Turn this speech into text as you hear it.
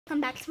welcome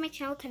back to my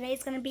channel. Today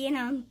is going to be an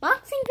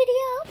unboxing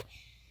video.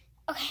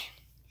 Okay,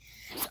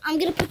 so I'm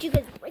going to put you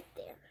guys right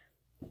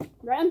there.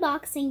 We're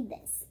unboxing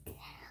this.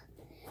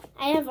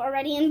 I have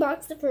already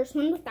unboxed the first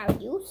one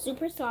without you.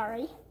 Super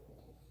sorry.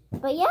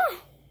 But yeah,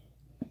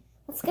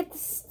 let's get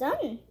this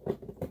done.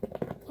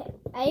 Okay,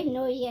 I have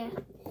no idea.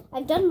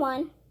 I've done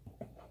one,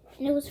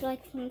 and it was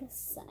like from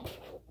this side.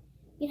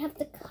 You'd have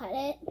to cut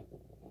it.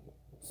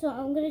 So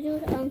I'm going to do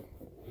it from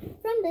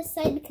this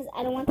side because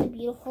I don't want the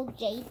beautiful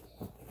jade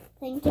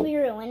thing to be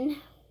ruined.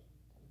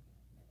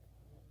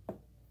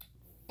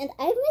 And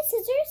I have my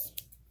scissors.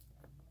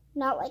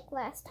 Not like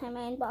last time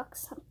I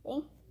unboxed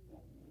something.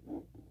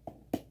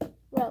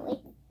 Really.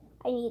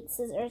 I needed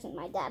scissors and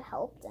my dad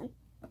helped and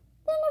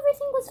then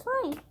everything was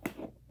fine.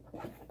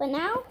 But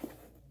now,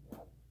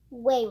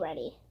 way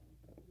ready.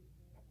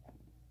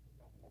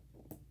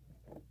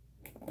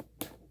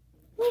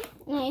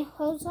 And I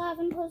also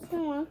haven't posted in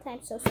a long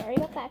time, so sorry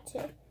about that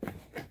too.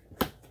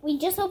 We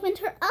just opened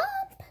her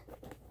up.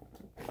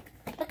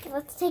 Okay,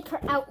 let's take her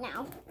out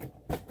now.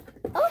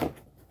 Oh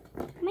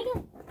my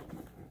god.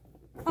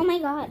 Oh my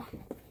god.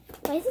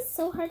 Why is it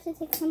so hard to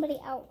take somebody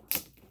out?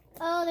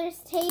 Oh, there's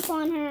tape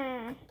on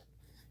her.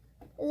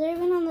 Is there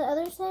even on the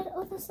other side?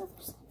 Oh, this other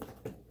side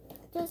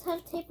does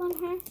have tape on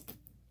her.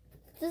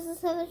 Does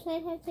this other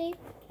side have tape?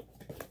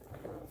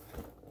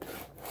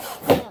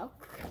 No.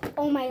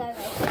 Oh my god,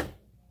 guys.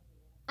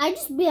 I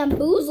just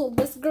bamboozled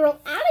this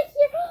girl out of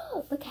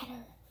here. Look at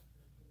her.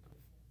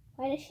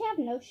 Why does she have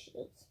no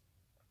shoes?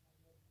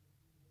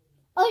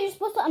 Oh, you're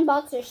supposed to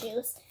unbox her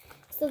shoes.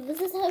 So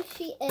this is how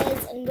she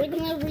is, and we're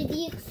going to read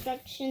the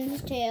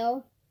instructions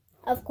too,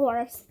 of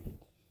course.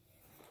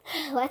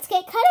 Let's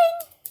get cutting.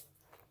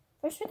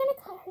 First, we're going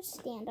to cut her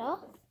stand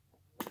off.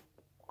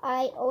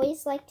 I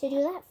always like to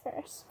do that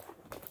first.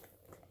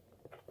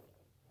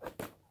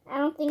 I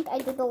don't think I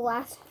did the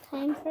last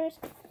time first,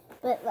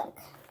 but look.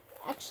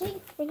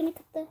 Actually, we're going to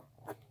cut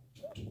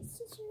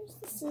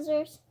the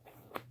scissors.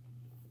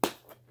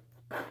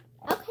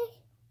 Okay.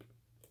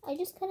 I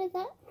just cutted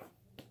that.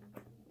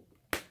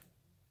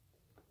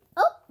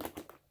 Oh,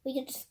 we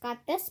just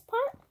got this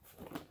part.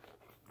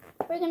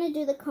 We're going to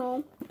do the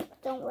comb.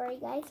 Don't worry,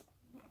 guys.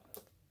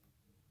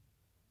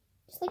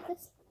 Just like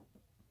this.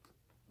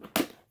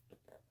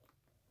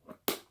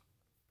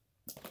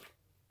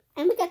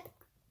 And we got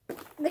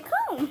the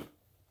comb.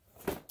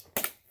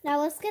 Now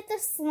let's get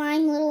this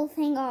slime little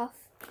thing off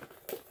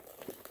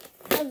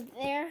of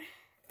there.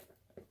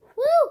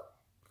 Woo!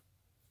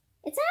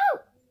 It's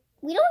out!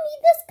 We don't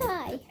need this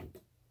guy.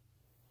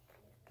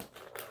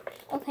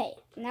 Okay,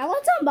 now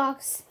let's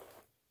unbox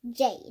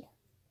Jade.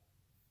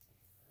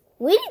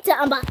 We need to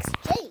unbox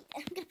Jade.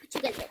 I'm gonna put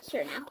you guys right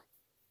here now.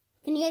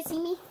 Can you guys see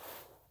me?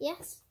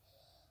 Yes.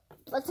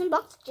 Let's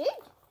unbox Jade.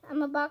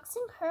 I'm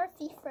unboxing her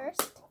feet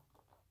first,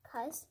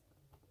 cause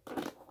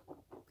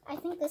I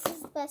think this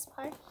is the best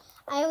part.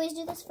 I always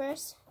do this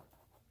first.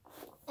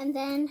 And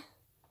then,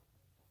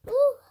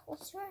 ooh,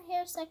 let's do her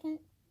hair second.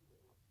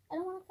 I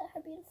don't want to cut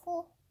her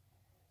beautiful.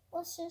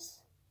 Let's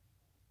just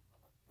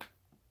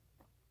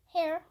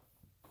hair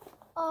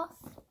off.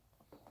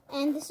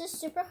 And this is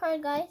super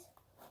hard, guys.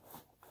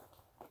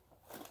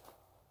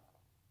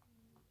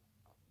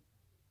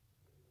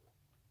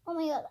 Oh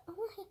my god. Oh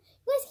my, you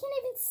guys can't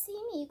even see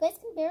me. You guys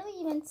can barely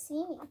even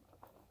see me.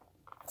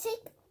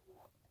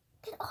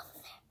 Get off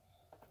of there.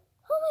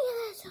 Oh my god,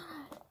 that's so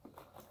hard.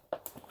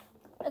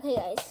 Okay,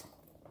 guys.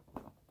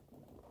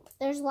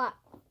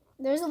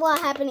 There's a lot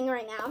happening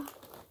right now.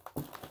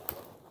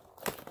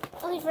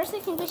 Okay, first I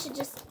think we should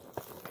just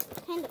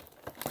kind of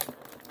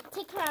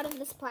take her out of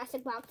this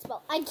plastic box.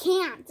 Well, I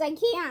can't.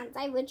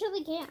 I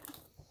literally can't.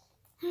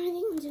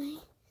 Everything I'm doing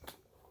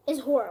is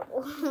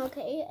horrible.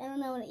 Okay, I don't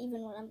know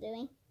what I'm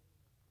doing.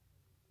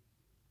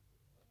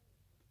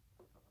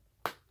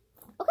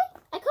 Okay,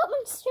 I cut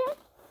one strand,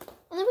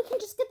 and then we can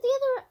just get the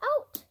other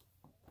out.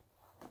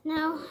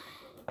 Now,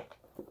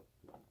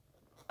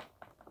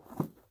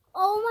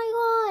 oh my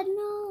god,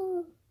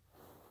 no.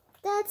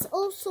 That's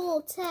also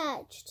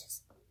attached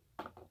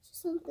to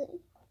something.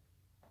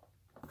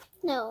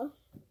 No.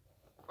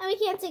 And we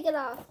can't take it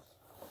off.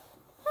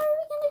 How are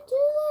we going to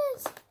do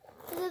this?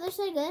 Is the other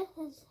side good?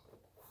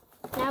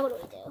 Now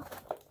what do?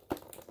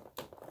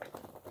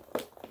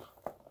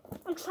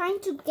 I'm trying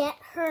to get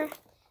her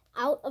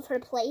out of her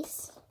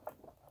place.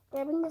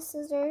 Grabbing the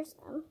scissors.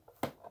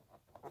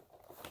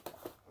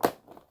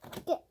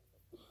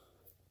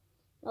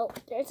 Oh,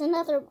 there's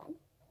another one.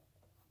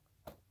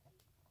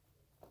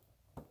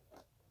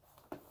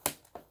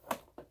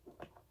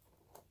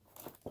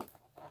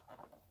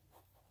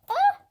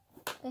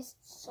 Guys,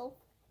 it's so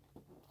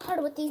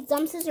hard with these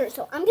dumb scissors,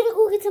 so I'm gonna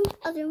go get some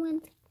other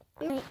ones.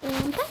 And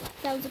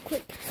that was a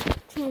quick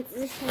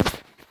transition.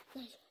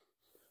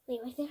 Wait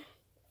right there.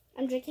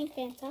 I'm drinking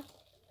Fanta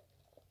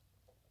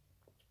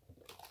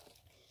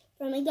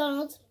from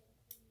McDonald's.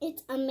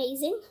 It's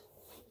amazing.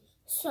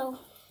 So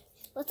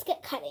let's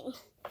get cutting.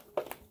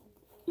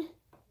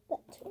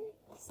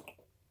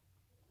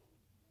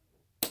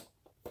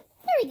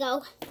 There we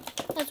go.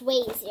 That's way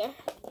easier.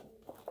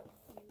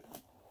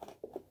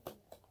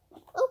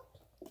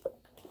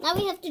 Now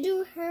we have to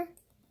do her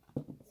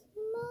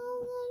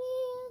small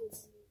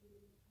hands.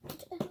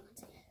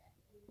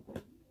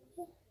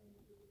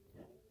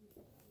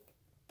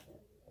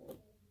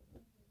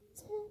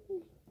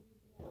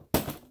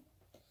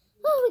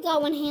 Oh, we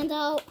got one hand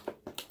out.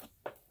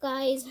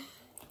 Guys,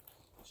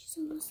 she's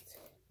almost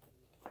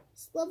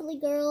this lovely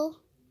girl.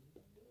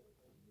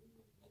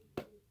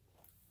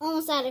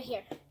 Almost out of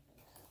here.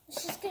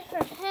 Let's just get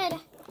her head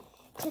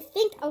to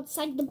think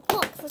outside the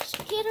box. Let's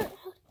get her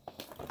out.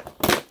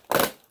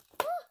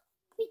 Oh,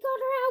 we got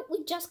her out.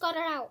 We just got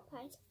her out,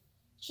 guys.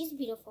 She's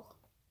beautiful.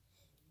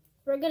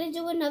 We're going to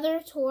do another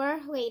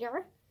tour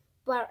later.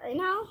 But right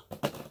now,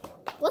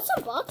 let's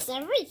unbox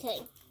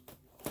everything.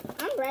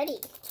 I'm ready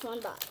to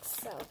unbox.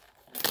 So,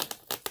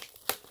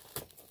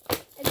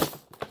 let's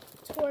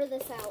tour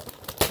this out.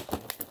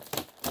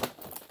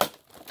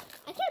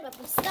 I care about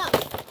this stuff.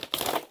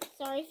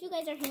 Sorry if you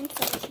guys are hearing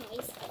so much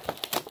noise.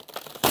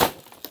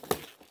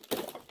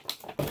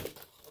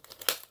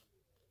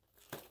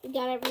 We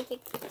got everything.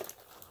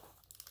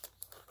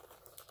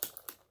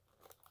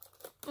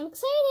 I'm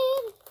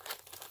excited.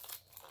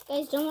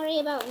 Guys, don't worry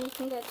about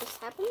anything that just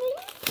happened right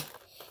now.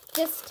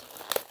 Just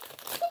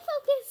stay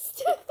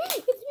focused.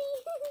 It's me.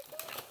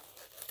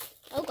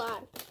 Oh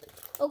God.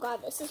 Oh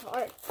God, this is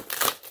hard.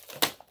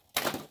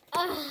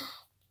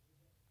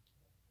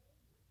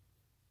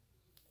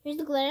 Here's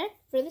the glitter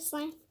for the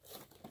slime.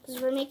 Because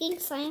we're making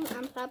slime,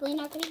 I'm probably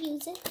not going to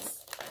use it.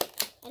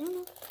 I don't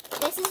know.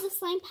 This is the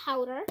slime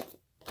powder.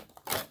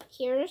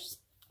 Here's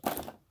her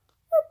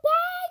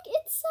bag.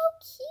 It's so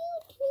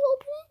cute. Can you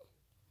open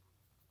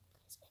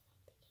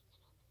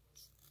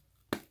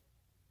it?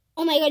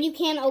 Oh my God, you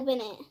can't open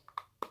it.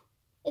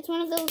 It's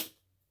one of those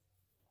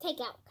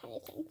takeout kind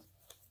of things.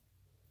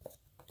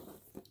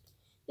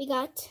 We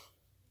got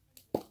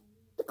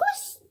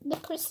the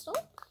crystal.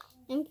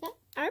 And we got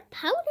our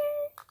powder.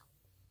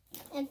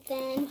 And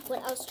then,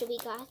 what else do we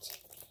got?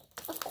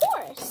 Of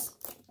course.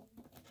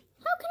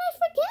 How can I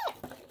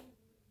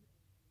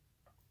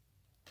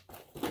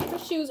forget? Her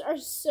shoes are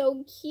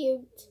so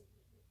cute.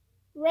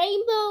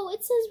 Rainbow.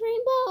 It says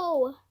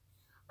rainbow.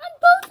 On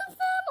both of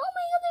them. Oh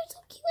my God, they're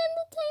so cute. And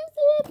the times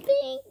they're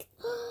pink.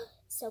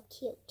 So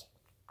cute.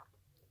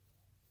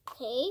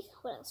 Okay,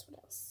 what else?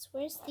 What else?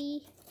 Where's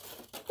a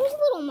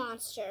little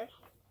monster.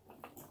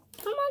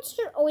 Our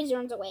monster always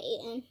runs away,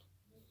 and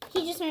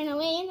he just ran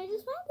away, and I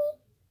just found it.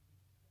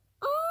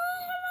 Oh,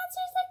 her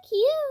monster's so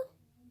cute.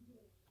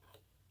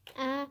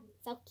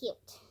 So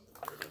cute.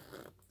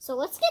 So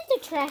let's get the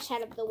trash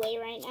out of the way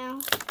right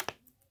now.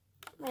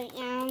 Right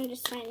now.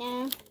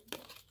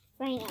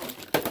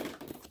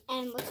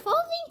 And let's follow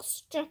the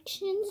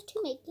instructions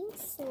to making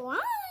slime.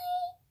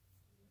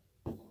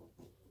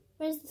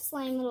 Where's the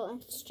slime little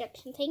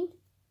instruction thing?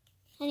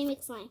 How do you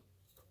make slime?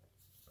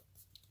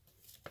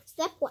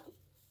 Step 1.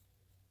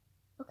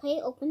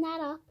 Okay, open that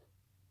up.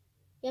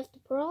 You have to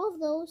pour all of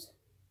those.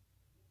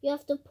 You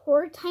have to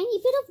pour a tiny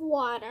bit of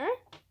water,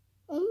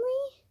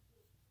 only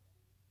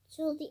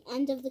till the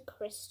end of the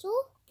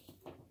crystal.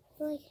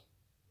 Like,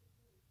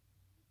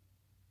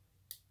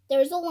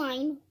 there's a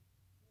line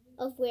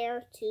of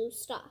where to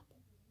stop.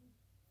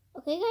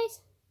 Okay,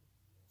 guys?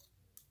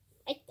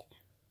 Right there.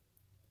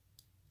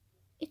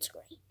 It's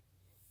great.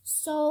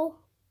 So,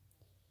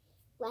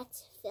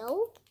 let's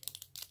fill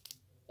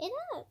it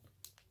up.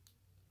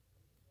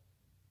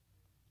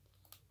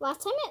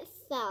 Last time it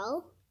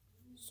fell,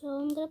 so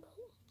I'm gonna put it.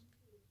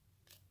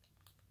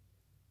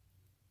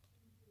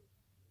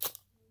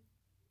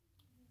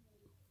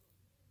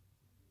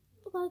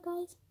 Oh God,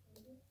 guys,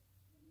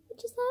 what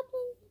just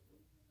happened?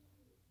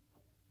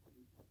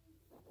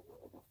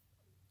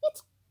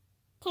 It's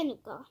kind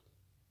of gone.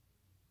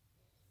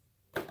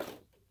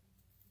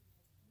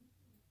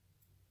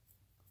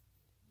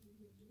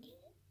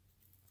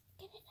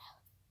 Get it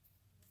out.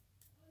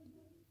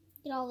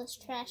 Get all this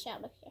trash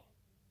out of here.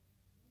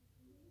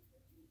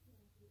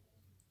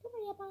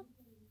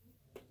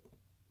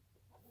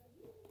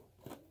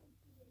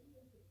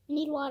 I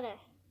need water.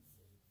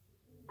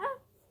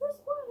 Where's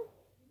water?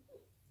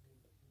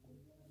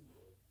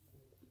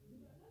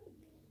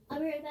 I'll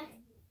be right back.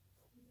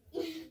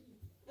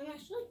 I'm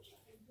actually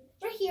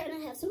right here,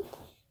 and I have some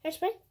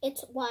hairspray.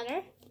 It's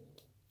water.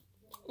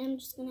 And I'm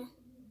just gonna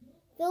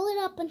fill it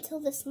up until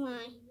this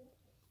line.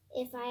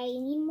 If I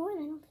need more,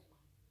 then I'll get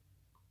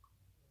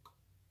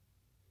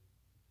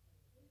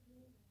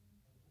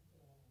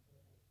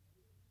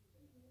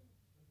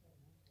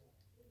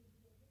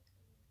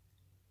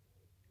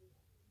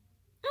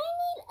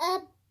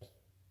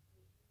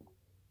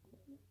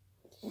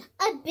more.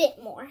 A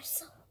bit more,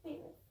 so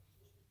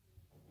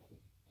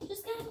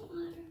just got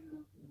water.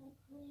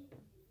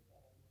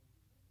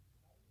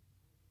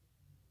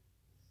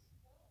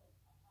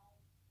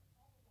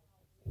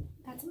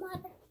 Got some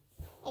water.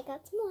 I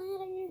got some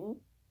water.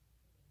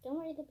 Don't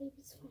worry, the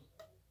baby's fine.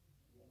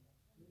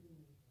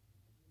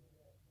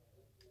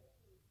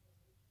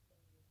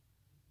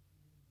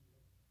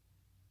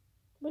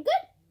 We're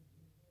good.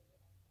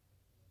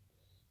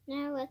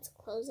 Now let's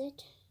close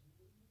it.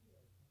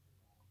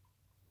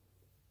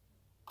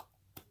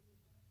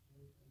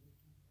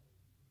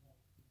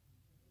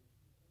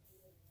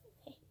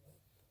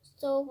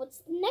 So what's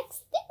the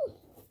next thing?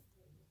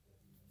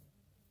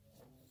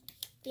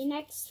 The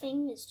next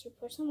thing is to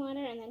pour some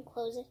water and then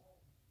close it.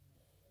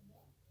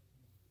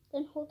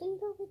 Then holding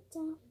the lid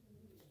down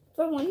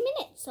for 1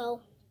 minute.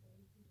 So,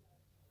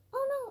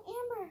 oh no,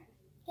 Amber,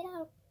 get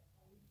out.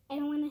 I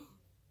don't want to.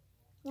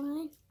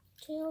 1,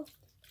 2,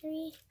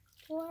 3,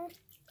 4,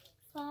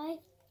 5,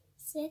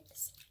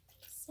 6,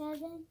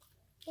 7,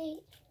 8,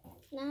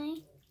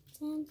 9,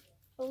 10,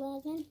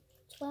 11,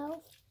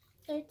 12,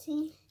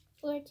 13,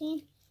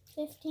 14,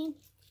 15,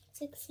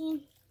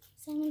 16,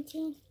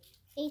 17,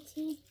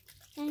 18,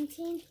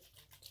 19,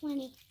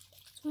 20,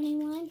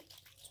 21,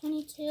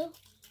 22,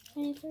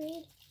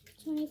 23,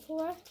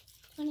 24,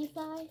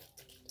 25,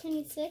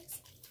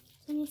 26,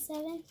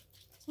 27,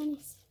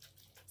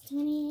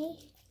 28,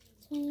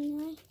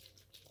 29,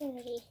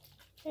 30,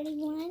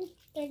 31,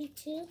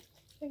 32,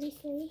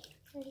 33,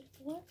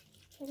 34,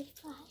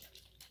 35,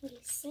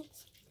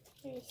 36,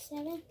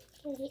 37,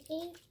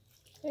 38,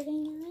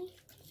 39,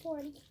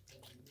 40,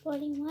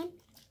 41,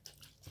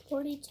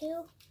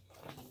 42,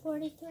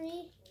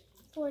 43,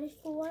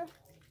 44,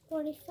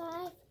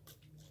 45,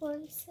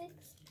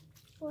 46,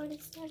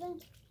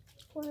 47,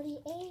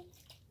 48,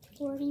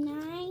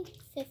 49,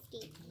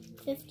 50,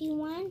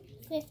 51,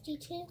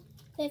 52,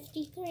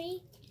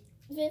 53,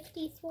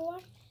 54,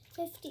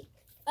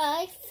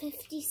 55,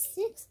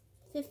 56,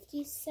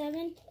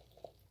 57,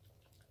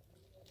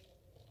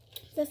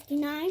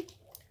 59,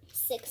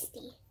 60.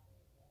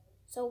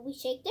 So we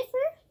shaked it for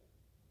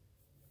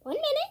 1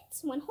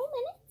 minute, 1 whole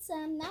minute.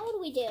 Now what do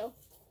we do?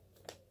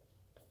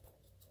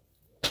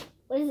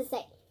 What does it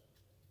say?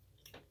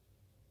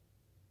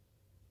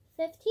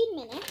 15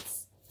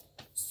 minutes.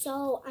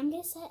 So I'm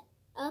going to set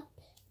up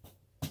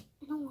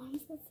an alarm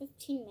for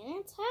 15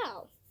 minutes.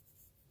 How?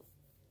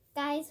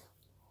 Guys,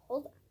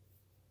 hold on.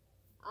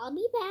 I'll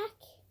be back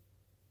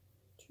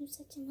to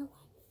set an alarm.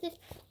 15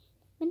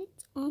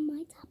 minutes on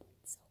my tablet.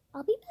 So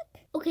I'll be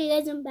back. Okay,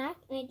 guys, I'm back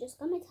and I just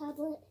got my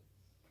tablet.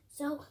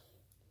 So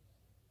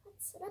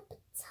let's set up a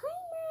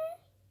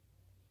timer.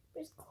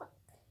 Where's the clock?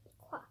 The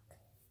clock.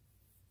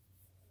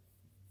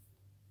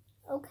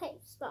 Okay,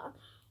 stop.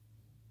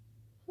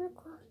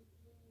 Clock.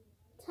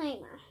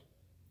 Timer.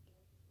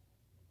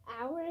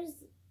 Hours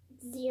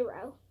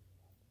 0.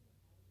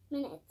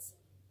 Minutes.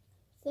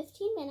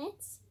 15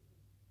 minutes.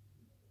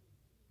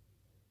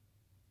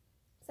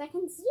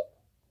 Seconds 0.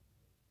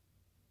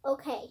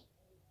 Okay.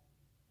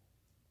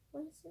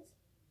 What is this?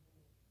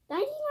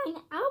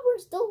 99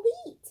 hours.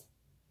 Delete.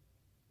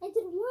 I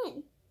did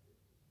 1.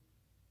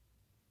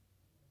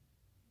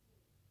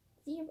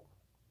 0.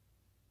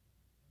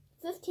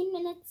 15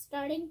 minutes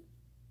starting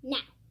now.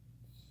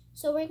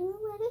 So we're going to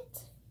let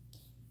it.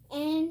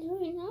 And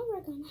right now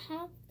we're going to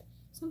have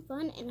some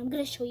fun. And I'm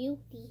going to show you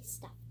the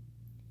stuff.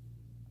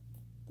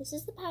 This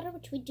is the powder,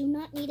 which we do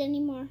not need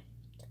anymore.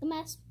 Took a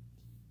mess.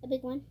 A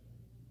big one.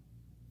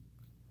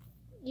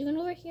 Even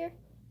over here.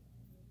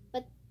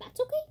 But that's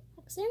okay.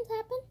 Accidents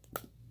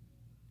happen.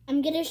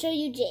 I'm going to show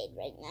you Jade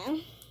right now.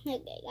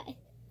 Okay, guys.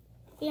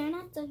 We are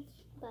not done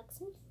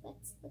boxing.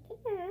 Let's look at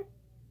her.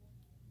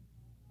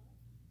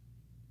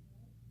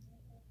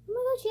 Oh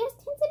my god, she has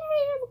tints in her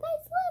hair.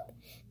 Guys, look.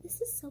 This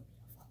is so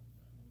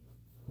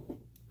beautiful.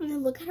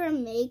 And look at her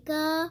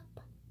makeup.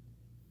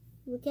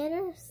 Look at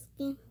her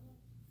skin.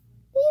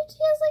 She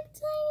has like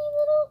tiny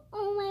little,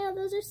 oh my god,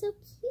 those are so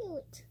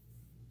cute.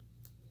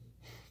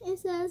 It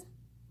says,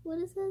 what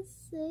does that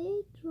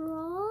say?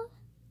 Draw.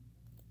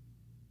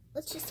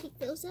 Let's just take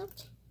those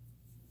out.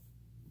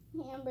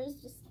 Amber's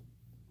just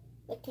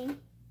looking.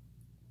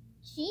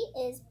 She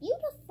is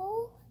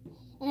beautiful.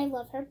 And I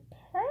love her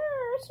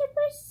purse. Her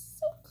purse is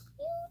so cute.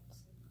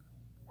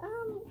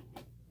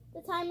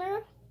 The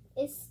timer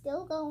is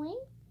still going.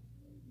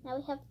 Now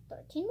we have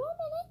 13 more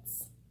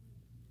minutes.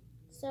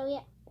 So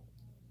yeah.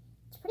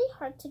 Pretty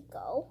hard to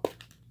go.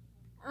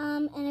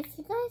 And if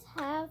you guys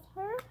have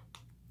her,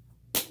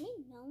 let me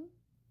know.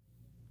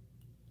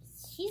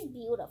 She's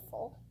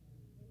beautiful.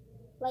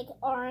 Like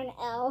R and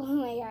L. Oh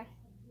my god.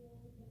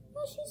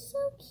 Oh, she's so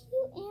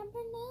cute,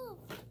 Amber. No.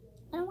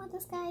 I don't want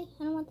this guy.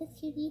 I don't want this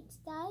cutie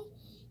guy.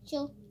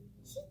 She's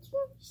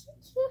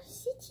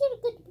cute,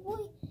 a good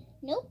boy.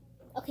 Nope.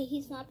 Okay,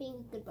 he's not being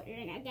a good boy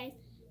right now, guys.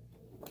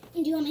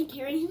 And do you want me to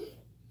carry him?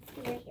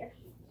 He's right here.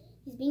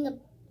 He's being a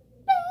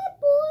bad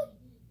boy.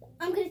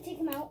 I'm gonna take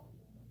him out.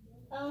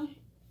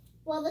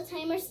 While the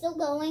timer's still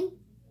going.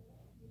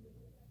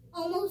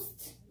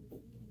 Almost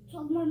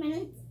 12 more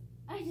minutes.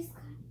 I just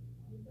got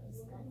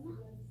enough.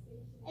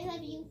 I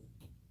love you.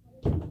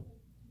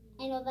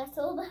 I know that's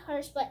a little bit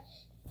harsh, but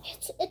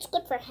it's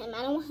good for him.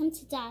 I don't want him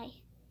to die.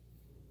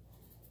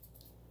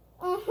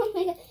 Oh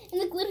my god.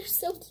 And the glitter's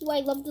so cute. I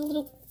love the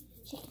little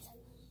shakers.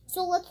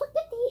 So let's look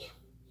at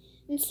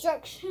the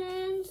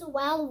instructions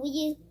while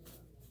we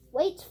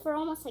wait for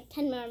almost like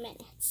 10 more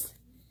minutes.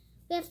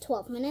 We have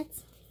 12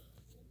 minutes.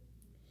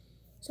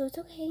 So it's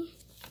okay.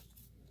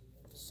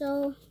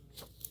 So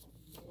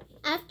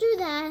after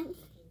that,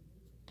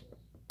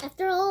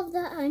 after all of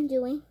the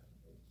undoing,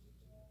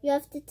 you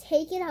have to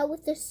take it out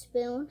with a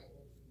spoon.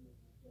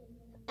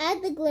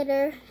 add the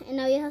glitter, and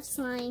now you have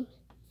slime.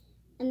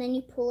 And then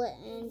you pull it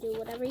and do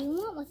whatever you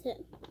want with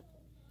it.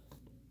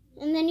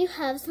 And then you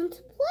have some to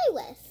play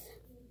with.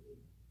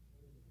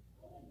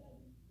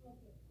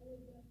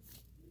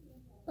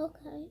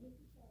 Okay.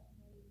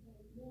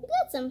 We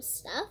got some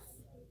stuff.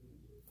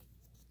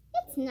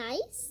 It's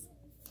nice.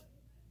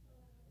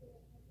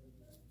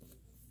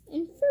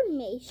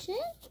 Information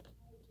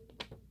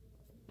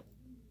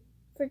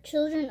for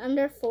children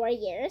under 4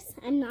 years.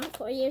 I'm not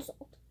 4 years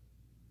old.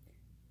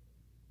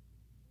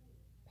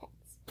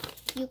 Pets.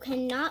 You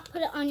cannot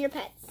put it on your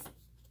pets.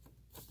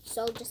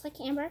 So just like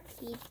Amber,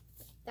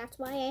 that's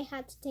why I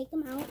had to take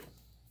them out.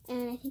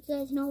 And I think you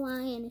guys know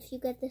why. And if you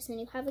get this and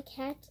you have a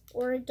cat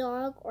or a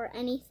dog or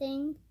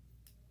anything,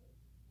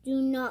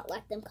 do not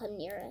let them come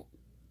near it.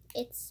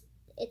 It's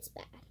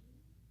bad.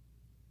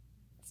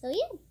 So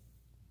yeah.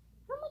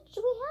 How much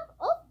do we have?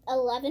 Oh,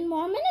 11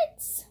 more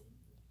minutes.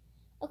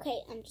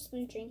 Okay, I'm just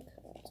going to drink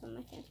some of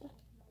my Fanta.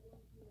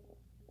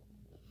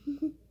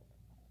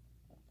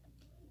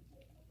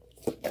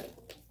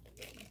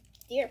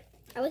 Dear,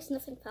 at least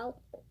nothing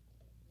fell.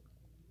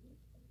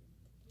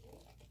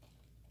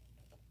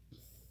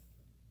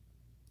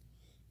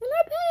 And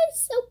our pet is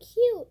so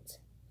cute.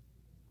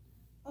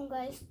 Oh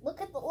guys, look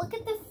at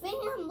the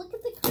fam, look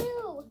at the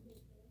crew.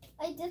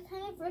 I did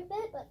kind of rip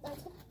it, but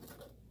that's okay.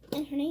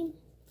 And her name,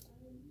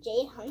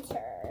 Jade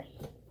Hunter.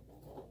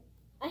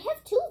 I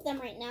have 2 of them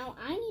right now.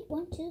 I need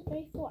 1, 2,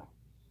 3, 4.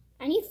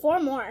 I need 4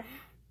 more.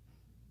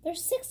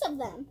 There's 6 of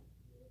them.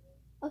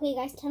 Okay,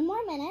 guys, 10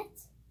 more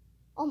minutes.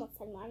 Almost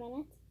 10 more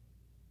minutes.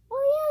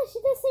 Oh yeah, she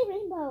does say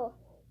rainbow.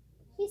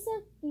 She's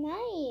so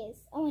nice.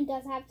 Oh, and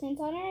does have tints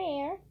on her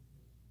hair.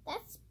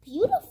 That's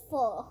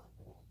beautiful.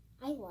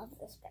 I love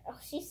this girl.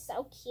 She's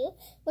so cute.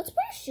 Let's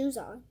put her shoes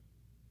on.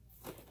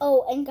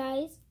 Oh, and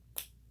guys,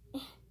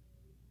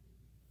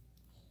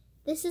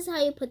 this is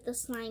how you put the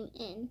slime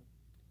in.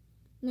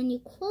 And then you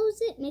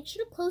close it. Make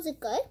sure to close it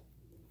good.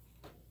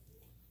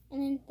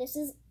 And then this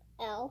is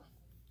L.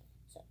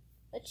 So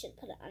let's should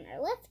put it on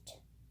our left.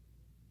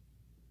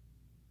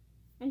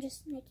 I'm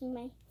just making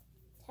my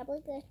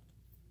tablet good.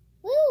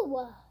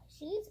 Woo!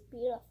 She's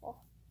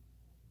beautiful.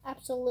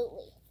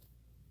 Absolutely.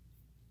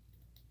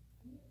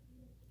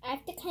 I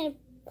have to kind of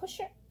push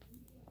her.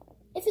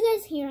 If you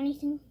guys hear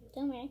anything,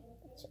 don't worry.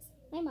 It's just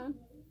my mom.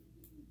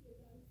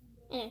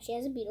 I know she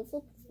has a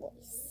beautiful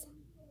voice.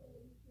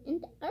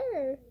 And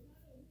her.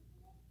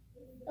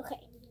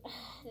 Okay.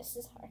 This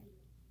is hard.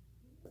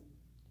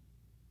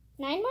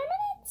 9 more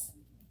minutes.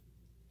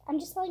 I'm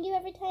just telling you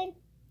every time.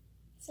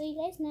 So you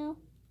guys know.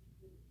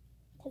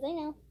 Because I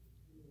know.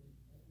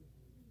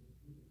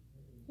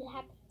 It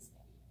happens.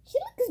 She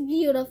looks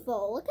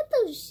beautiful. Look at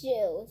those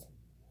shoes.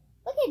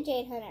 Look at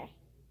Jade Hunter.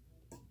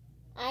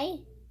 I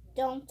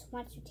don't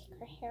want to take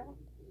her hair off.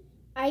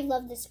 I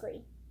love this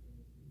green.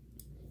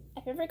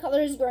 My favorite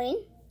color is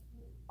green.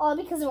 All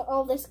because of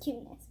all this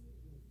cuteness.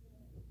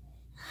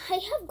 I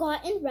have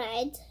gotten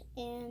red.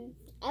 And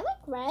I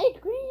like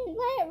red, green,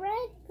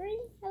 red, green.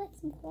 I like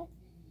some color.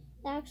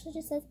 It actually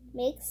just says,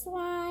 make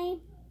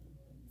slime,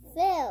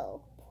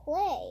 fill,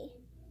 play.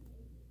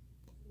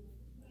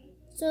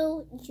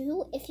 So if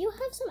you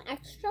have some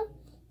extra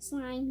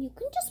slime, you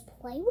can just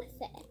play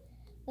with it.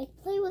 Like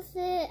play with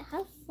it,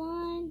 have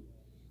fun.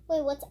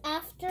 Wait, what's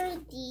after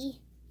the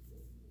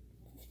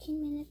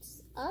 15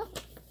 minutes up?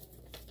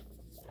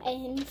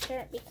 I'm sure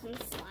it becomes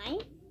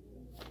slime.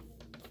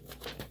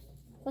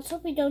 Let's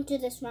hope we don't do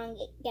this wrong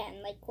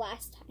again, like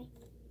last time.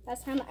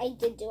 Last time I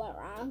did do it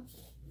wrong.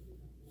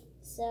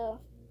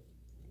 So,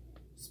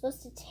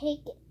 supposed to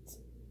take it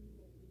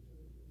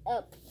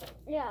up.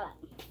 Yeah.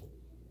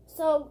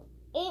 So,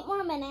 8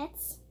 more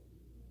minutes.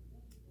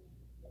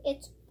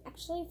 It's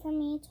actually, for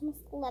me, it's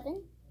almost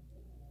 11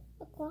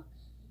 o'clock.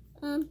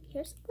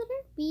 Here's the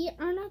glitter. We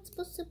are not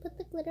supposed to put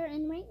the glitter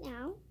in right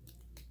now.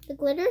 The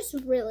glitter's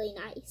really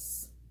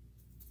nice.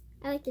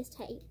 I like this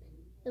type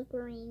of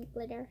green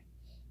glitter.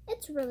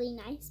 It's really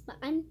nice, but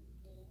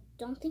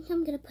don't think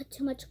I'm gonna put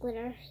too much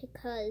glitter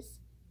because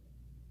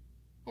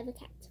I have a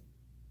cat.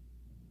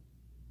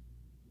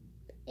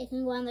 It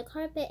can go on the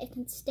carpet, it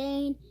can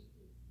stain,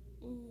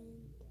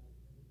 and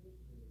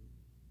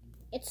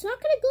it's not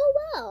gonna go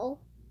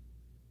well.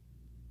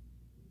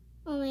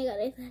 Oh my god,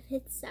 I thought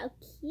it's so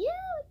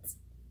cute.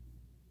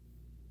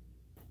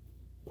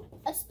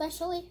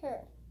 Especially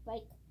her.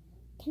 Like,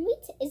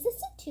 is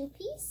this a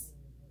 2-piece?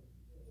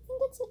 I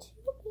think it's a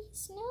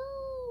 2-piece. No.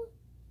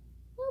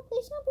 No,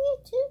 please don't be a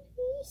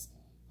 2-piece.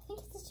 I think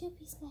it's a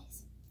 2-piece,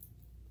 guys.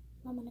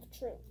 Moment of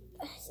truth.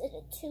 Is it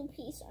a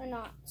 2-piece or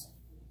not?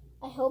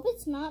 I hope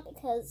it's not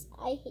because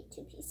I hate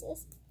 2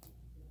 pieces.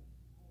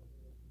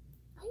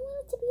 I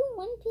want it to be a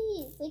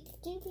 1-piece. Like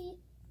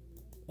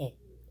 2-piece.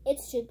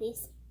 It's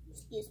 2-piece.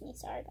 Excuse me,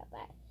 sorry about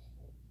that.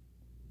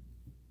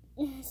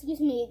 Excuse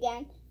me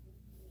again.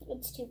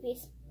 It's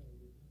 2-piece.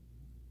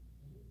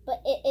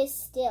 But it is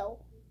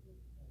still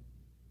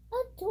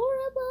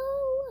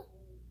adorable.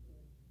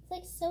 It's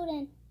like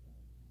Soden.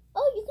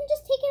 Oh, you can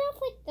just take it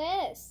off like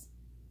this.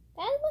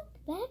 That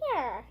looked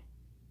better.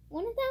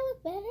 Wouldn't that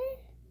look better?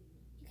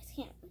 You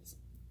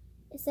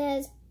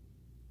says,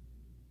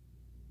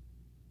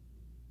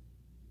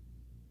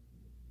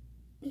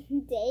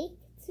 Date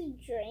to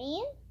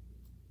drain?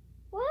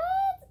 What?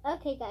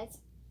 Okay, guys.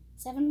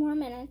 7 more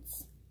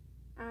minutes.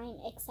 I'm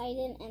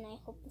excited and I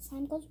hope the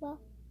slime goes well.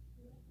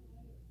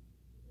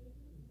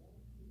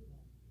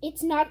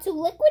 It's not too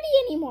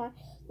liquidy anymore.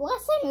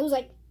 Last time it was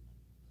like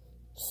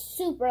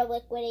super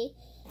liquidy.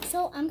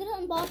 So I'm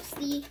gonna unbox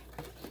the,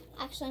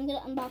 I'm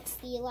gonna unbox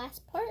the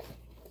last part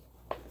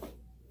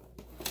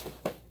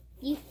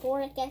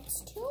before it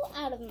gets too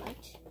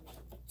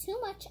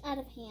much out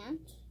of hand.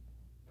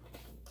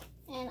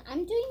 And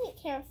I'm doing it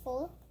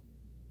careful.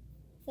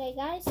 Okay,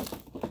 guys,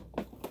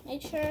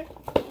 make sure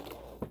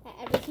that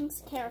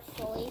everything's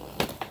carefully.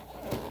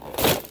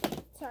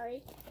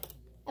 Sorry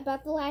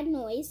about the loud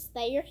noise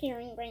that you're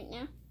hearing right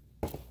now.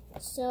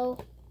 So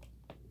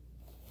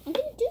I'm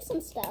gonna do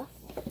some stuff.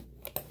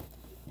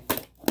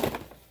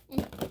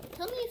 And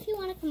tell me if you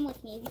want to come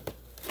with me.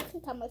 You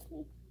can come with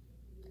me.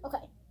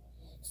 Okay,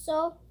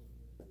 so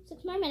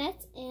 6 more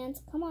minutes, and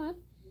come on.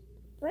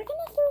 We're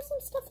gonna throw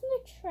some stuff in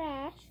the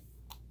trash.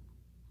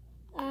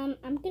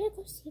 I'm gonna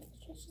go see if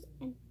the trash is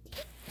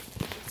empty,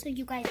 so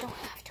you guys don't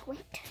have to wait.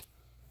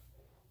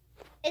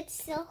 It's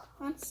still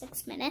on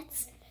 6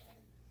 minutes,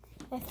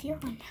 if you're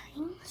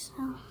wondering, so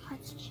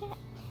let's check.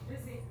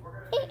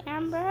 Hey,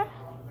 Amber.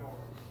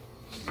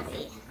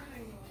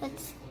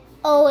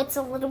 Oh, it's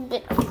a little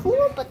bit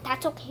cool, but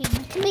that's okay.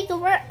 We can make it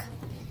work.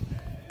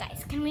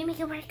 Guys, can we make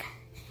it work?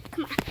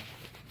 Come on.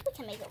 We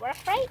can make it work,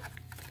 right?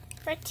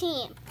 We're a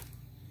team.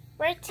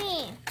 We're a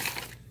team.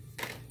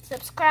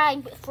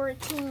 Subscribe for a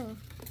team.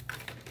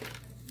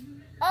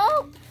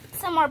 Oh,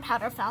 some more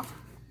powder fell.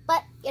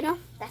 But, you know,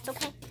 that's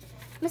okay.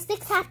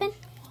 Mistakes happen.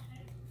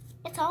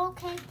 It's all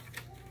okay.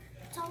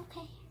 It's all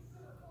okay.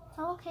 It's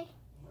all okay.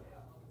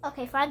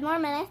 Okay, 5 more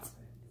minutes.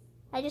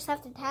 I just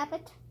have to tap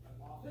it.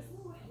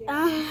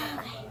 Okay.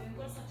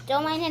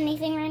 Don't mind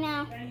anything right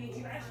now.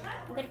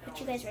 I'm gonna put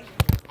you guys right.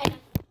 I know.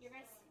 You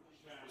guys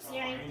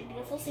staring at the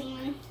beautiful scene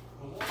and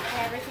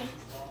everything.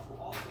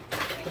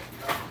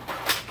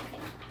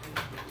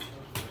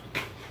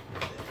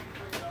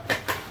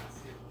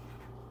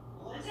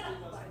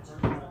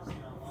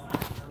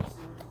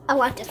 A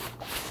lot.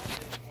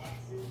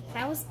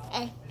 That was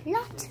a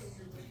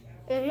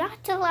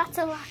lot.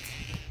 A lot.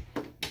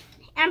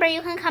 Amber,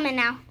 you can come in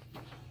now.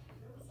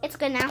 It's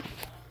good now.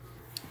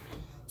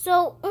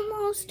 So,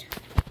 almost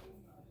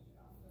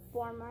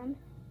 4 more.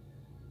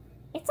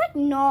 It's like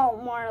no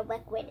more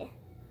liquid.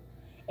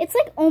 It's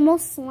like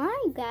almost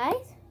slime,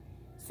 guys.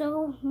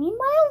 So,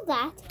 meanwhile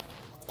that,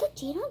 let's get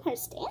Jade on her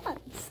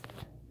stands.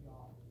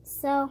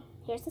 So,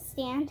 here's the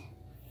stand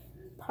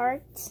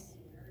part.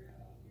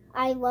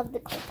 I love the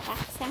click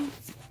back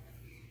sounds.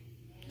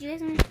 Do you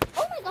guys want to?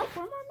 Oh my god,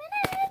 4 more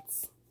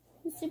minutes!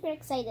 I'm super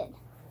excited.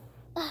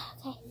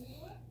 Okay.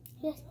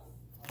 You guys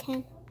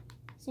can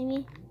see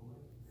me.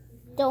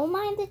 Don't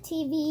mind the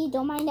TV.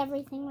 Don't mind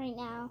everything right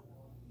now.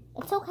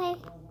 It's okay.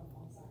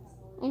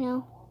 I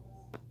know.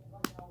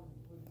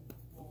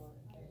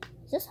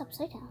 Is this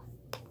upside down?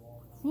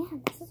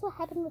 Man, this is what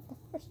happened with the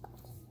first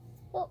part.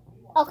 Oh,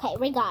 okay,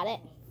 we got it.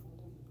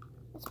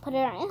 Let's put it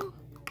on.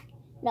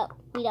 No,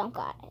 we don't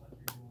got it.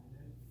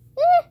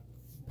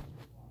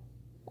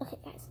 Okay,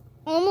 guys.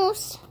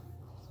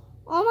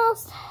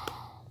 Almost.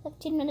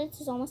 15 minutes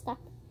is almost up.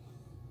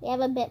 We have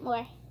a bit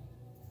more.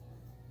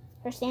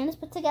 Her stand is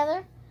put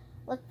together.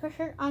 Let's put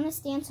her on the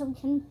stand so we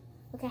can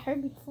look at her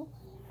beautiful.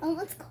 Oh,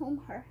 let's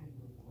comb her.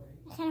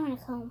 I kind of want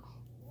to comb.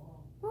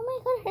 Oh my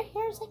god, her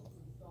hair is like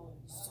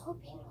so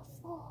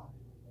beautiful.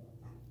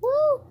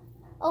 Woo!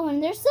 Oh,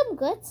 and there's some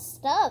good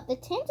stuff. The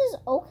tint is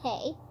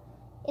okay.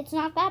 It's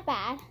not that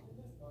bad.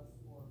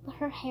 But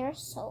her hair is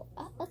so,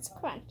 it's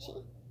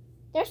crunchy.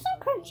 There's some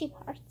crunchy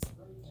parts.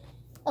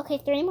 Okay,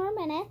 3 more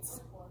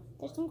minutes.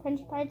 There's some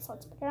crunchy parts.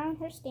 Let's put her on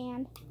her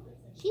stand.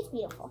 She's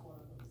beautiful.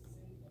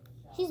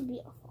 She's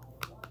beautiful.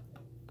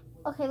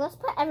 Okay, let's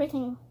put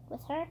everything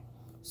with her.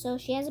 So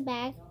she has a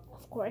bag,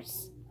 of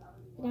course.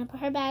 We're gonna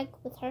put her bag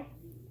with her.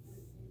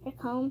 Her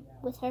comb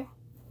with her.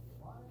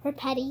 Her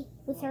petty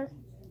with her.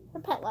 Her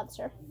pet loves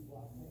her.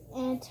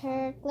 And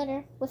her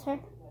glitter with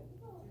her.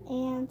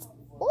 And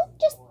we'll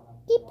just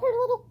keep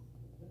her little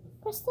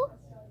crystal.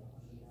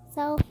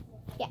 So,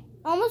 yeah.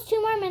 Almost 2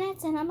 more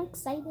minutes and I'm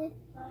excited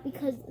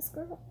because this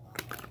girl.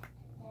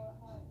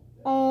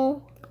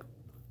 Oh,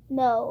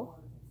 no.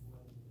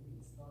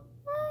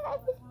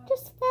 Everything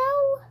just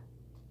fell.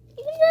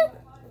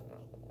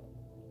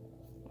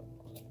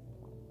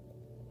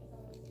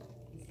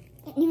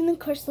 Even the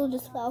crystal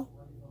just fell.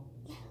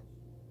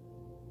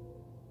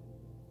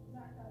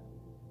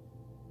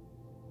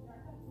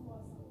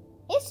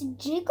 It's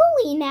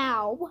jiggly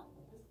now.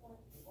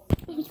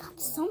 We got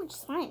so much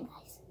slime,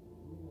 guys.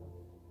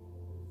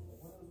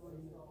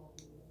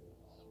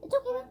 It's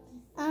okay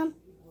though.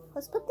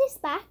 Let's put this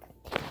back.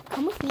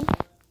 Come with me.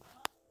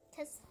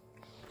 Because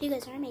you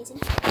guys are amazing.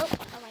 Oh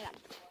my god.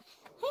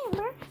 Hey,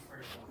 Amber.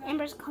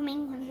 Amber's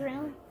coming in the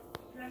room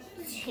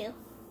too.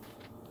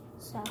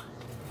 So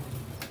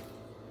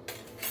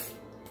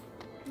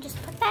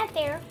Just put that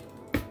there.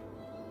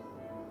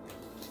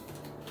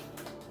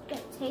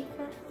 Gonna take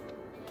her.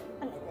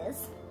 What it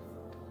is?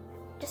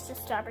 Just a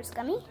Starburst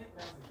gummy.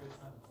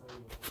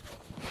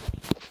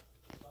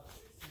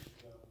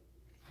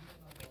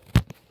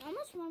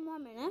 Almost one more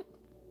minute.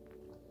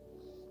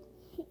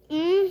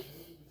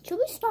 Should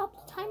we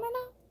stop the timer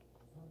now?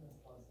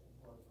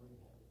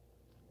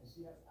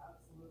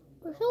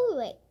 Or should we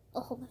wait a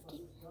whole 15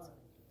 minutes?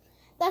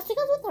 That's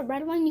because with the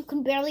red one, you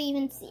can barely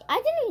even see. I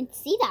didn't even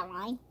see that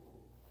line.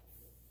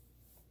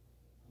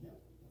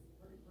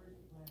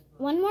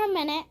 One more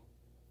minute,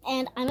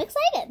 and I'm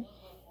excited.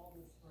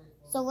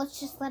 So let's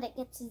just let it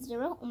get to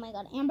 0. Oh my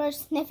god, Amber's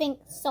sniffing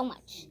so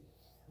much.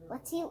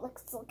 Let's see.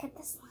 Let's look at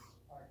this line.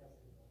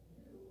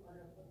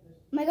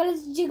 Oh my god,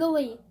 it's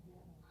jiggly.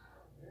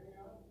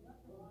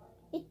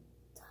 It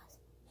does.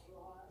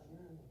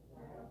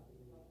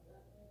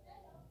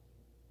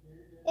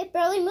 It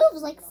barely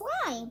moves like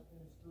slime.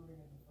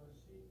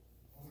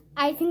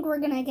 I think we're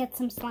gonna get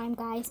some slime,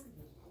 guys.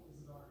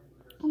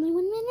 Only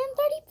 1 minute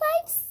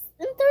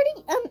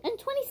and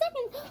 20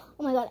 seconds.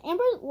 Oh my god,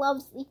 Amber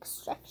loves the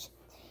extraction.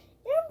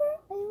 Amber,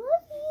 I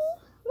love you.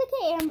 Look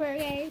at Amber,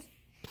 guys.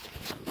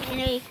 I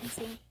know you can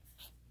see.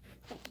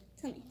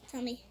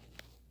 Tell me.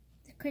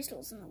 The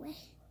crystal's in the way.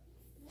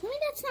 Tell me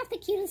that's not the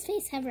cutest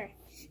face ever.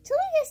 Tell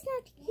me that's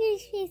not the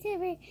cutest face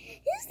ever.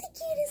 Who's the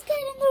cutest guy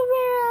in the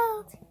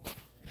world?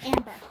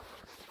 Amber.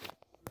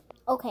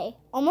 Okay,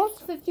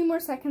 almost 50 more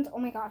seconds. Oh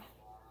my god.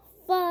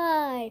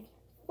 5,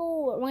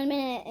 4, 1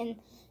 minute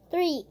and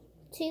 3,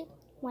 2,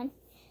 1.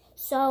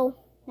 So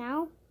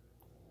now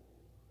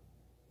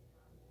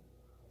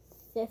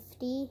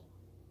 50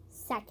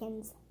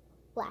 seconds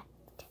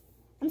left.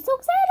 I'm so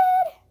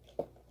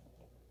excited.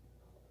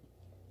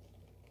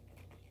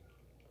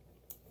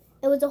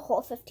 It was a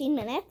whole 15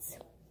 minutes.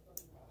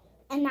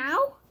 And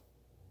now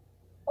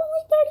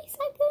only 30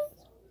 seconds.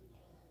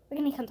 We're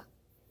gonna count down.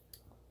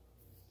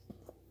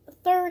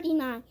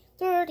 39,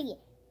 38,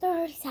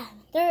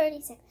 37,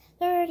 36,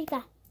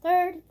 35,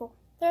 34,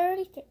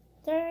 33,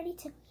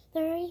 32,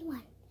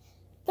 31,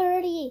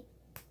 38,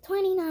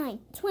 29,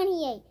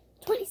 28,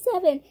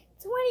 27,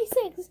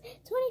 26,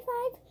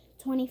 25,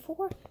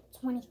 24,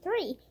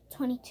 23,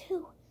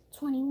 22,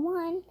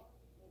 21,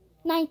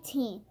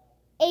 19,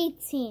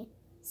 18,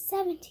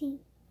 17,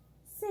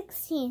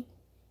 16,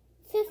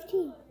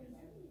 15,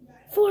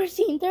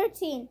 14,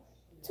 13,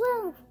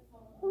 12,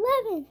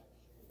 11,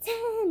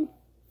 10,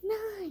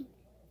 9,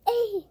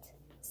 8,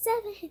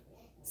 7,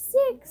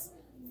 6,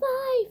 5,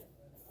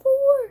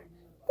 4,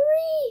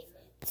 3,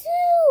 2,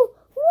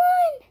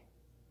 1.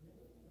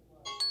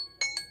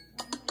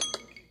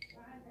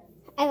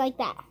 I like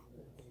that.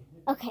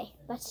 Okay,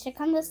 let's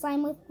check on the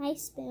slime with my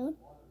spoon.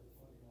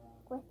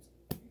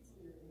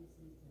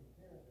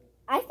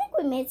 I think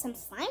we made some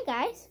slime,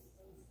 guys.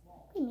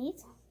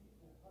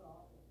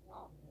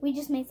 We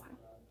just made slime.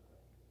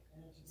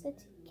 So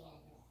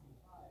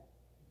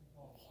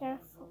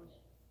carefully.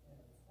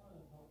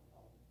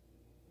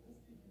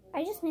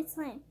 I just made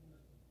slime.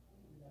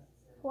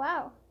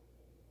 Wow.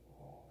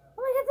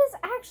 Oh my god, this is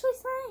actually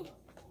slime.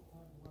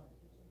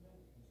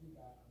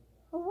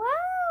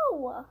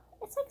 Wow.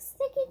 It's like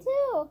sticky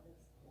too.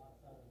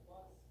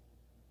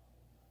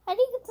 How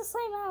do you get the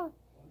slime out?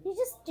 You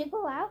just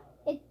jiggle out?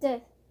 It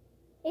does.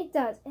 It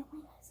does. Oh my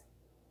god.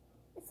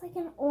 It's like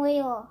an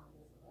oil.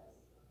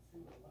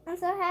 I'm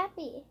so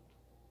happy.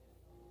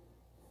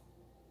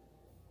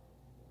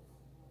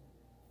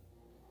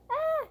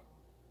 Ah!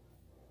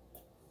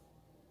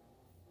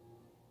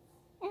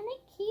 And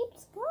it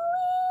keeps going.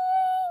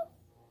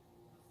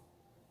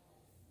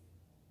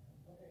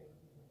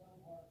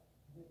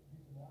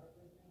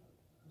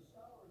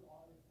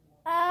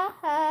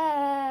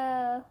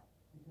 Oh,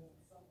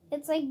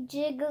 it's like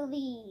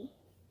jiggly.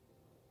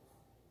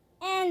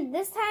 And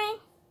this time,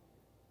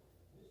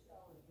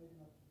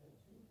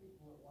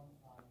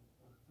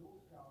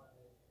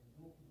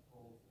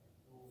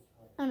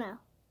 oh no,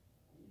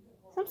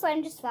 some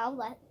slime just fell.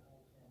 But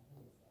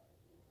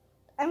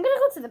I'm gonna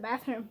go to the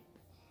bathroom,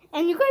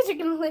 and you guys are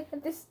gonna look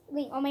at this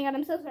thing. Oh my god,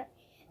 I'm so sorry.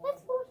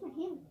 Let's wash my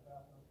hands.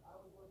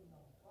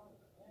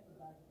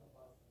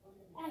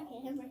 Okay,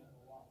 never mind.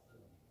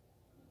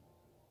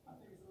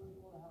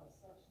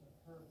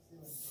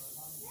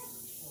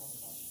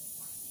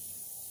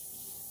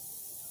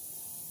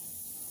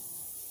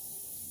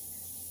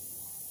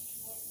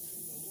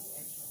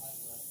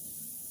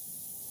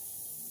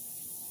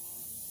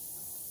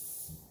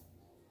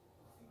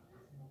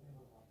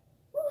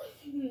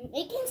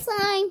 Making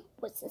slime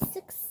was a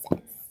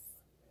success.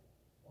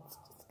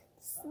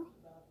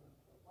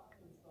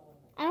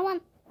 I don't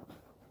want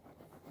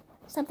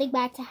something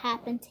bad to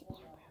happen to Amber.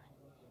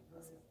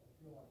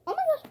 Oh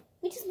my gosh,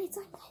 we just made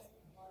slime, guys.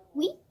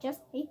 We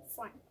just made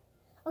slime.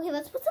 Okay,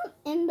 let's put some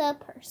in the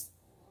purse.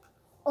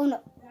 Oh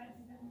no.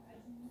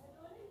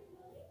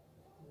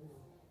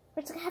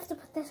 We're just gonna have to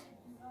put this.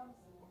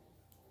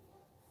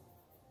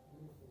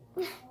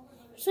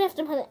 So we have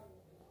to put it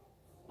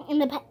in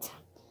the pet.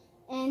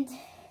 And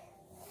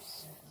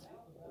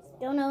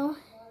don't know.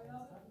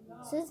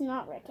 This is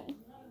not working.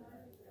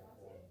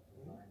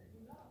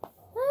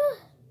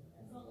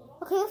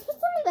 Okay, let's put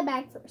some in the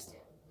bag first.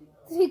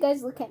 So you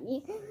guys look at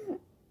me.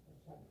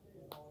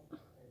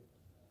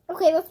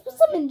 Okay, let's put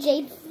some in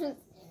Jade's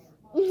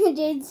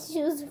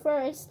shoes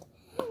first.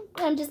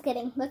 I'm just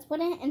kidding. Let's put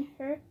it in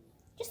her,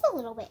 just a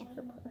little bit in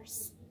her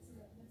purse.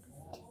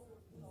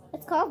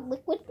 It's called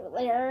liquid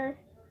glitter.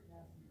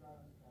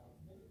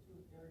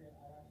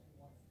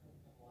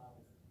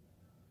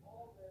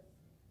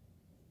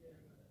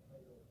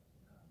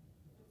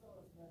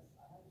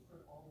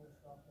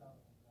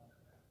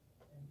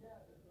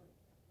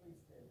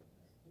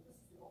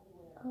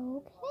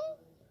 Okay,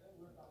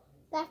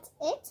 that's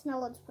it. Now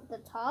let's put the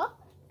top.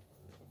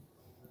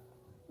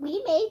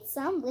 We made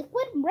some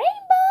liquid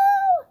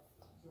rainbow.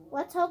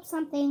 Let's hope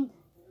something.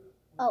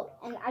 Oh,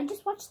 and I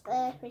just watched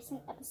the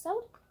recent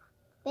episode.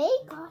 They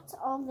got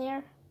all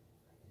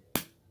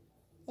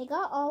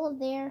of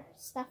their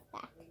stuff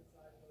back.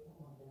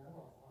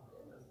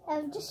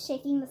 I'm just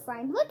shaking the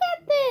slime. Look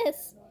at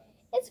this.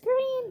 It's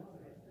green.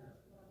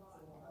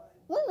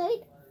 We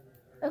made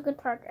a good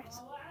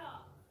progress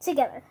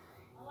together.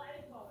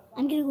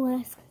 I'm gonna go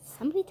ask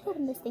somebody to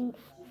open this thing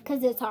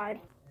because it's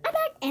hard. I'm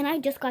back and I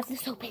just got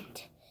this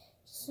opened.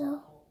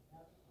 So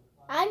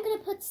I'm gonna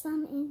put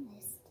some in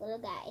this little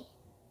guy.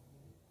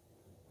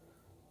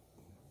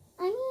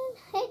 I mean,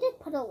 I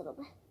did put a little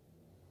bit.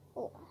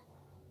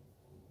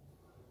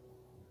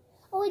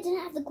 Oh, I didn't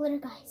have the glitter,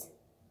 guys.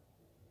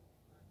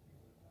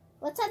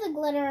 Let's have the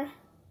glitter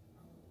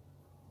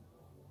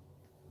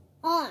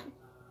on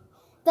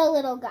the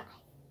little guy.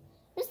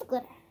 Where's the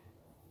glitter?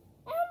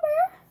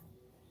 Amber,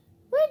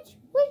 where'd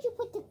you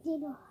put the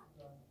glitter?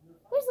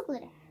 Where's the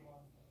glitter?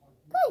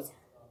 Guys,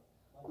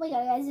 oh my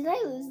god, guys, did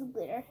I lose the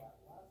glitter? I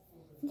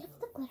think I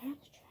put the glitter in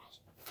the trash.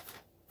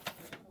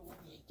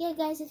 Yeah,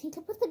 guys, I think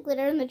I put the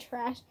glitter in the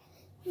trash.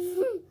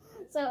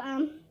 So,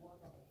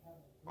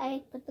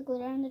 I put the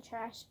glitter in the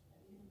trash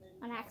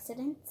on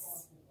accident.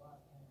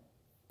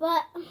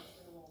 But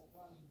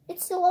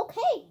it's still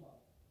okay.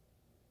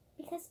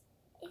 Because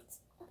it's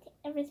okay.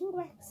 Everything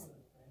works.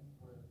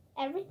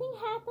 Everything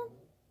happened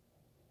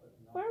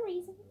for a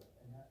reason.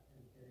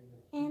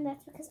 And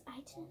that's because I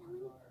didn't know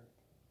anything.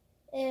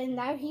 And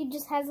now he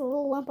just has a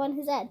little lump on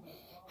his head.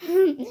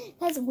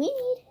 Because we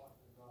need...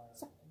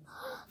 So,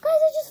 guys,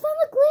 I just found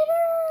the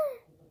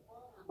glitter!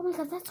 Oh my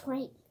god, that's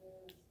great.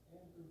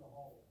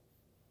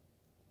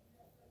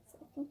 So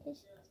I think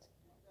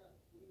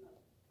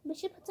we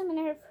should put some in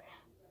our... No,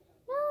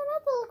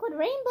 not the liquid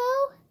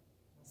rainbow.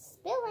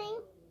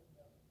 Spilling.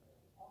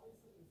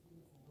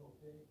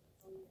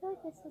 I feel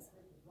like this is...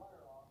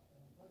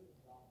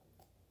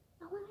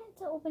 I wanted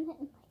to open it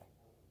in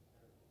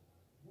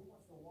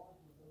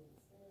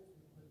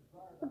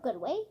like a good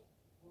way.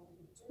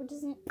 So it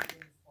doesn't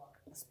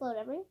explode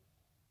everywhere.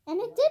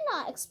 And it did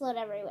not explode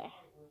everywhere.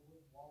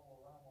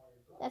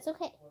 That's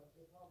okay.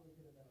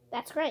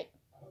 That's great.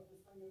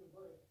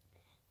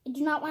 I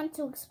do not want it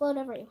to explode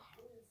everywhere.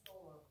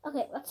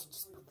 Okay, let's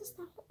just put this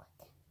down real quick.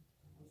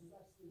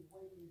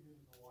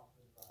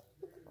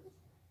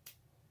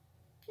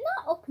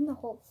 Not open the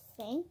whole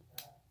thing.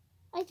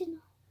 I did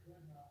not.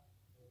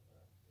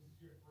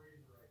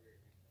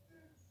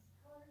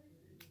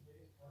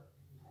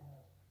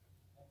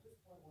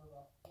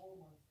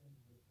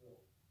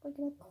 We're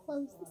going to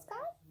close this guy.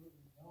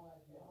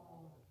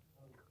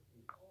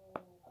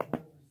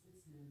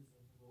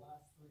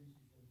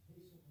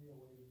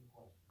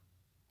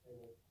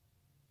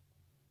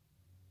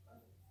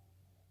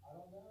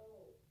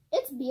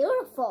 It's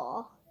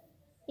beautiful.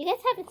 You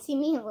guys haven't seen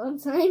me in a long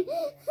time.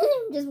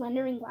 I'm just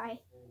wondering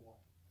why.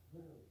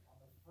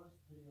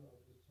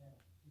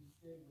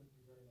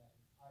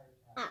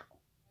 Ow.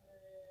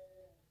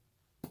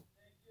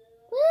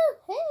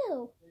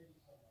 Woohoo!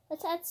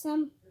 Let's add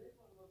some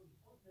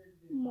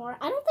more.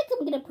 I don't think I'm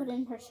going to put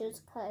in her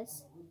shoes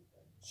because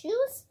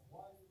shoes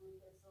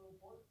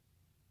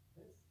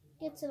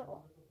gets it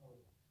all.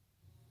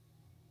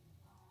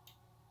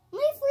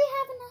 If we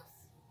have enough.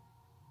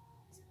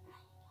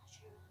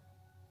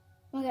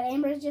 Oh my god,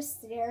 Amber's just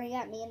staring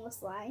at me in the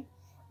slime.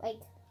 Like,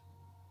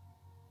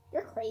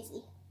 you're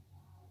crazy.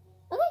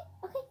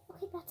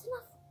 Okay, that's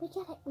enough.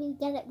 We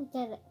get it.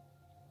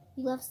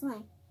 We love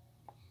slime.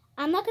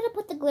 I'm not going to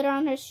put the glitter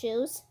on her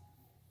shoes.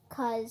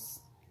 Because,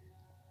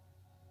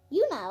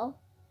 you know,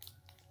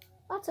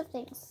 lots of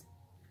things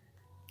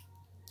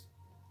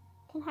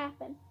can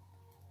happen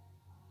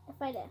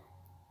if I did.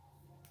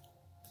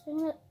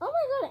 So oh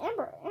my god,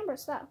 Amber,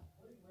 stop.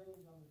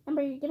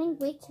 Amber, you're getting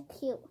way too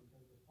cute.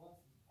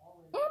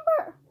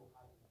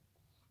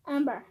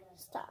 Amber,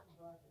 stop.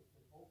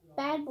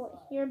 Bad boy.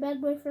 You're a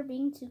bad boy for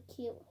being too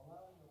cute.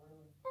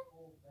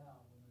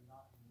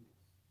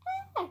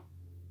 Ah.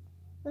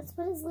 Let's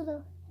put his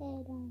little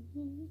head on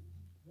him.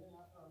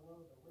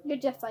 You're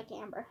just like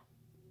Amber.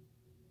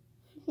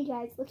 You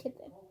guys, look at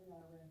them.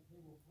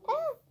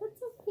 Ah, that's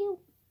so cute.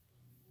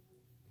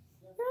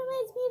 It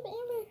reminds me of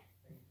Amber.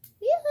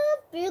 You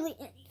have barely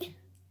any.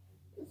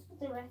 Let's put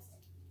the rest.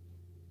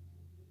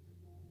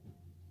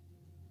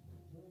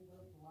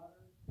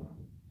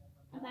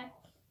 Okay.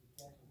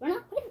 We're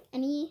not putting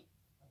any.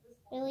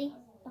 Really?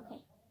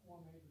 Okay.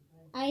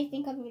 I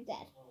think I'm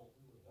dead.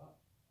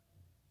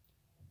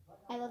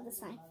 I love the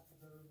slime.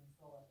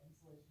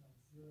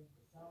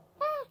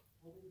 Ah.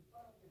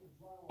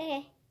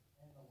 Okay.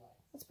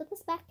 Let's put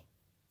this back.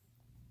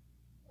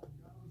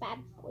 Bad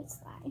boy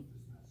slime.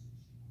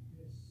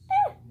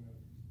 Ah.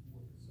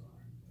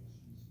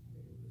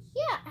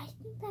 Yeah, I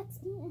think that's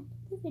the end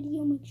of the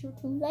video. Make sure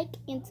to like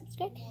and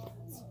subscribe.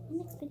 See you in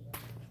the next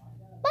video.